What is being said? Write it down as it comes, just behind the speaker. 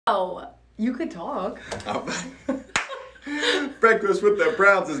Oh, you could talk. Breakfast with the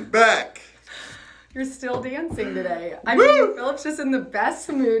Browns is back. You're still dancing today. I mean, Philip's just in the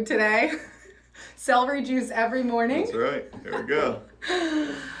best mood today. Celery juice every morning. That's right. Here we go. This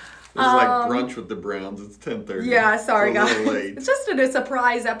is like brunch with the Browns. It's 10:30. Yeah, sorry it's a guys. little late. It's just a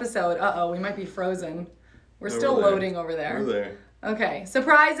surprise episode. Uh-oh, we might be frozen. We're still loading over there. We're there. Okay,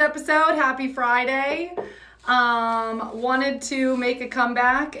 surprise episode. Happy Friday. Wanted to make a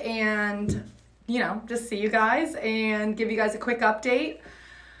comeback and, just see you guys and give you guys a quick update.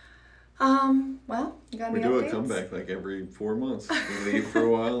 Well, you got any updates? We do a comeback like every 4 months. We leave for a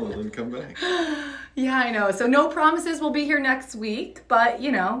while and then come back. Yeah, I know. So no promises we'll be here next week, but,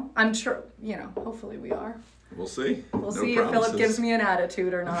 I'm sure, hopefully we are. We'll see. We'll see if Philip gives me an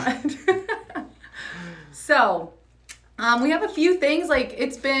attitude or not. So, we have a few things. Like,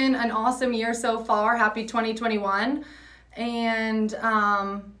 it's been an awesome year so far. Happy 2021. And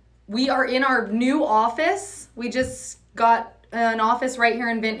we are in our new office. We just got an office right here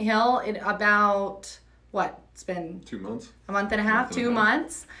in Vint Hill in about, it's been 2 months. A month and a half, 2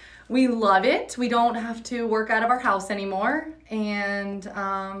 months. We love it. We don't have to work out of our house anymore. And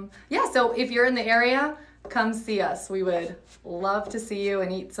so if you're in the area, come see us. We would love to see you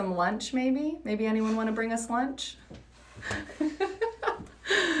and eat some lunch maybe. Maybe anyone want to bring us lunch?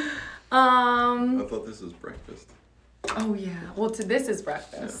 I thought this was breakfast. Oh yeah. Well, this is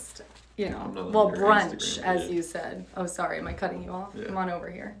breakfast. Yeah. Brunch, Instagram, as you said. Oh, sorry. Am I cutting you off? Yeah. Come on over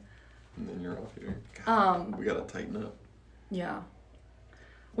here. And then you're off here. God, we gotta tighten up. Yeah.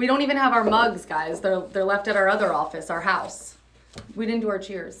 We don't even have our mugs, guys. They're left at our other office, our house. We didn't do our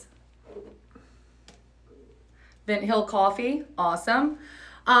cheers. Vint Hill Coffee, awesome.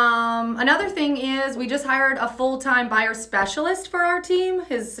 Another thing is we just hired a full-time buyer specialist for our team.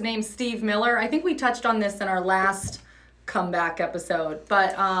 His name's Steve Miller. I think we touched on this in our last comeback episode,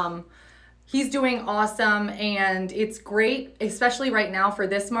 but he's doing awesome, and it's great, especially right now for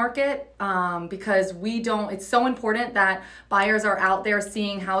this market, because it's so important that buyers are out there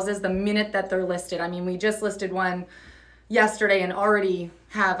seeing houses the minute that they're listed. I mean, we just listed one yesterday and already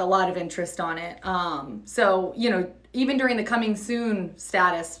have a lot of interest on it. So, even during the coming soon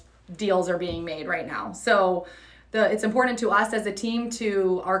status, deals are being made right now. So it's important to us as a team,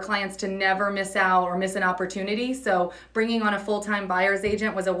 to our clients, to never miss out or miss an opportunity. So bringing on a full-time buyer's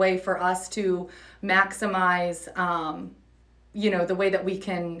agent was a way for us to maximize, the way that we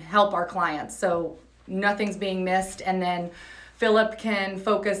can help our clients. So nothing's being missed. And then Philip can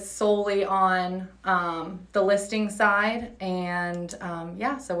focus solely on the listing side. And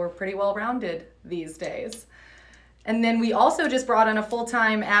so we're pretty well-rounded these days. And then we also just brought on a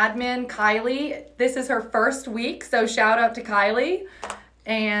full-time admin, Kylie. This is her first week, so shout out to Kylie.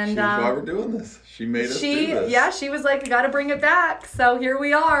 And she's why we're doing this. She made us do this. Yeah, she was like, got to bring it back. So here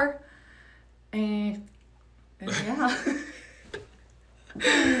we are. And yeah.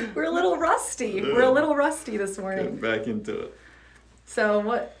 We're a little rusty. We're a little rusty this morning. Getting back into it.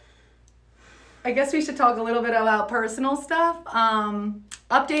 So I guess we should talk a little bit about personal stuff.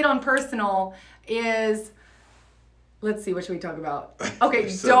 Update on personal is... Let's see, what should we talk about? Okay,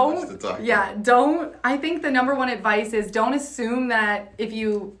 I think the number one advice is don't assume that if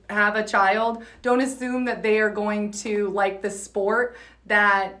you have a child, don't assume that they are going to like the sport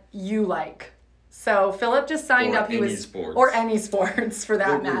that you like. So Philip just signed up. Or any sports for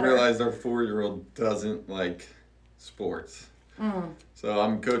that matter. We realized our 4-year-old doesn't like sports. So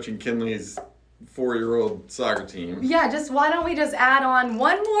I'm coaching Kinley's 4-year-old soccer team. Yeah, why don't we just add on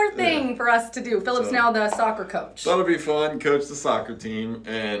one more thing for us to do? Philip's now the soccer coach. That'll be fun, coach the soccer team,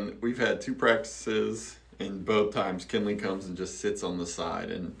 and we've had 2 practices, and both times Kinley comes and just sits on the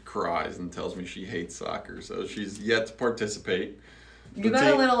side and cries and tells me she hates soccer, so she's yet to participate. You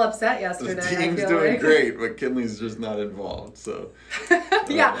got a little upset yesterday. The team's doing great, but Kinley's just not involved, so.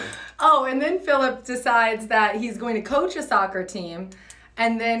 Yeah. Oh, and then Philip decides that he's going to coach a soccer team,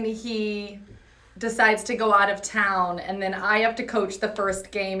 and then he decides to go out of town, and then I have to coach the first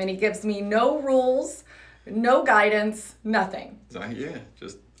game, and he gives me no rules, no guidance, nothing. Yeah,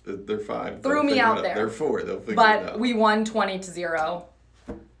 just they're 5. Threw me out there. They're 4. They'll figure it out. But we won 20-0.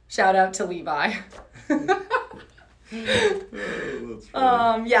 Shout out to Levi.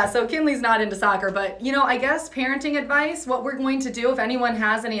 So Kinley's not into soccer, but I guess parenting advice, what we're going to do, if anyone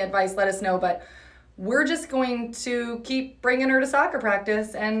has any advice, let us know, but we're just going to keep bringing her to soccer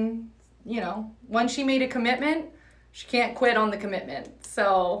practice, and once she made a commitment, she can't quit on the commitment.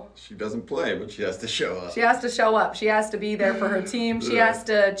 So she doesn't play, but she has to show up. She has to show up. She has to be there for her team. She has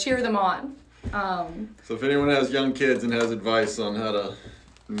to cheer them on. So if anyone has young kids and has advice on how to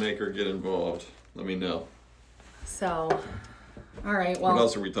make her get involved, let me know. So All right, well. What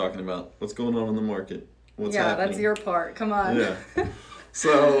else are we talking about? What's going on in the market? What's happening? That's your part. Come on. Yeah.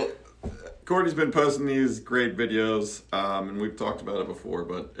 So Courtney's been posting these great videos, and we've talked about it before,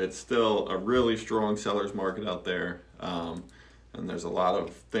 but it's still a really strong seller's market out there. And there's a lot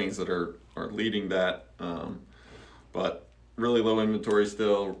of things that are leading that. But really low inventory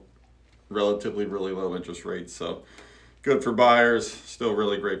still, relatively really low interest rates. So good for buyers, still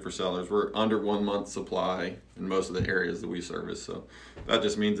really great for sellers. We're under 1 month supply in most of the areas that we service. So that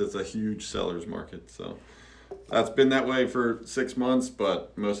just means it's a huge seller's market. So that's been that way for 6 months,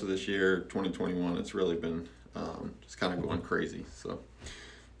 but most of this year, 2021, it's really been just kind of going crazy. So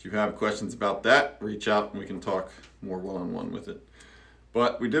if you have questions about that, reach out and we can talk more one-on-one with it.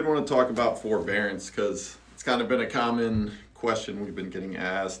 But we did want to talk about forbearance because it's kind of been a common question we've been getting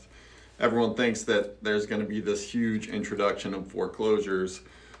asked. Everyone thinks that there's going to be this huge introduction of foreclosures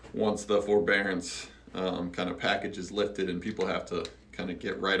once the forbearance kind of package is lifted and people have to kind of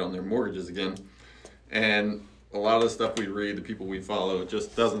get right on their mortgages again. And a lot of the stuff we read, the people we follow, it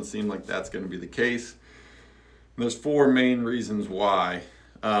just doesn't seem like that's going to be the case. And there's 4 main reasons why.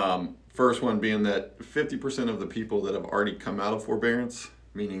 First one being that 50% of the people that have already come out of forbearance,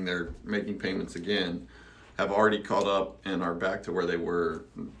 meaning they're making payments again, have already caught up and are back to where they were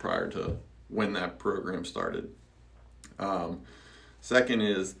prior to when that program started. Second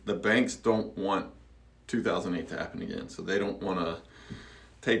is the banks don't want 2008 to happen again. So they don't want to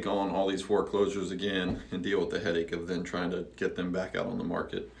take on all these foreclosures again and deal with the headache of then trying to get them back out on the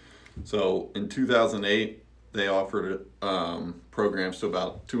market. So in 2008, they offered programs to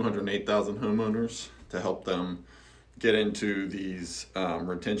about 208,000 homeowners to help them get into these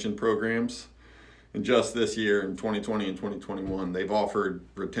retention programs. And just this year, in 2020 and 2021, they've offered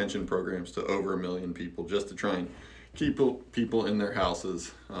retention programs to over 1 million people just to try and keep people in their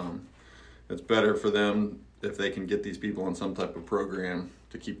houses. It's better for them if they can get these people on some type of program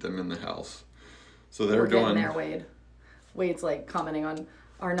to keep them in the house. So they're doing there, Wade. Wade's like commenting on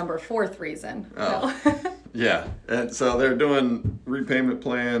our number 4th reason. Oh. Yeah, and so they're doing repayment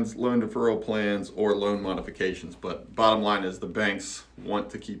plans, loan deferral plans, or loan modifications. But bottom line is the banks want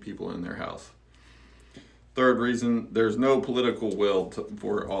to keep people in their house. Third reason, there's no political will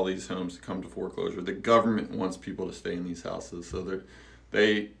for all these homes to come to foreclosure. The government wants people to stay in these houses. So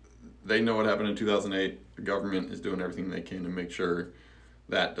they know what happened in 2008. The government is doing everything they can to make sure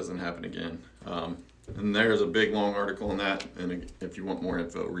that doesn't happen again. And there's a big, long article on that. And if you want more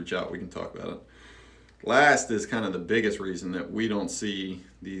info, reach out. We can talk about it. Last is kind of the biggest reason that we don't see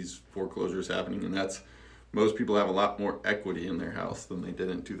these foreclosures happening, and that's most people have a lot more equity in their house than they did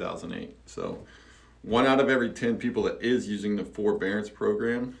in 2008. So 1 out of every 10 people that is using the forbearance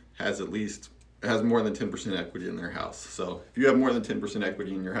program has more than 10% equity in their house. So if you have more than 10%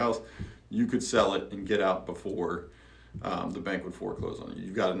 equity in your house, you could sell it and get out before the bank would foreclose on you.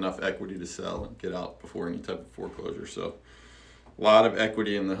 You've got enough equity to sell and get out before any type of foreclosure. So a lot of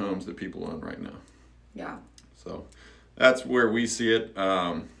equity in the homes that people own right now. Yeah. So that's where we see it.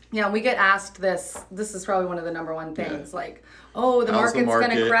 Yeah, we get asked this. This is probably one of the number 1 things. Like, oh, the market's going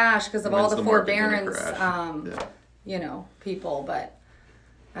to crash because of all the forbearance, you know, people. But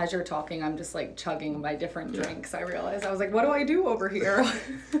as you're talking, I'm just like chugging my different drinks. I realized I was like, what do I do over here?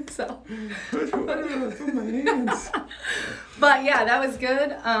 So. My hands. But yeah, that was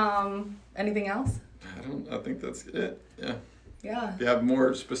good. Anything else? I think that's it. Yeah. Yeah. If you have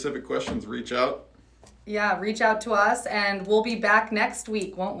more specific questions, reach out. Yeah, reach out to us, and we'll be back next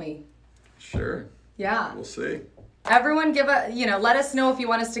week, won't we? Sure. Yeah. We'll see. Everyone let us know if you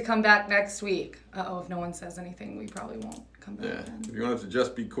want us to come back next week. If no one says anything, we probably won't come back then. If you want it to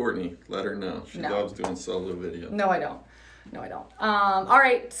just be Courtney, let her know. She loves doing solo videos. No, I don't. All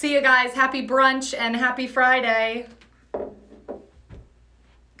right, see you guys. Happy brunch and happy Friday.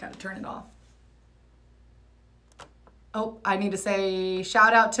 Gotta turn it off. Oh, I need to say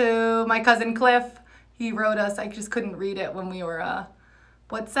shout out to my cousin Cliff. He wrote us. I just couldn't read it when we were,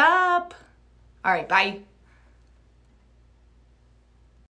 what's up? All right, bye.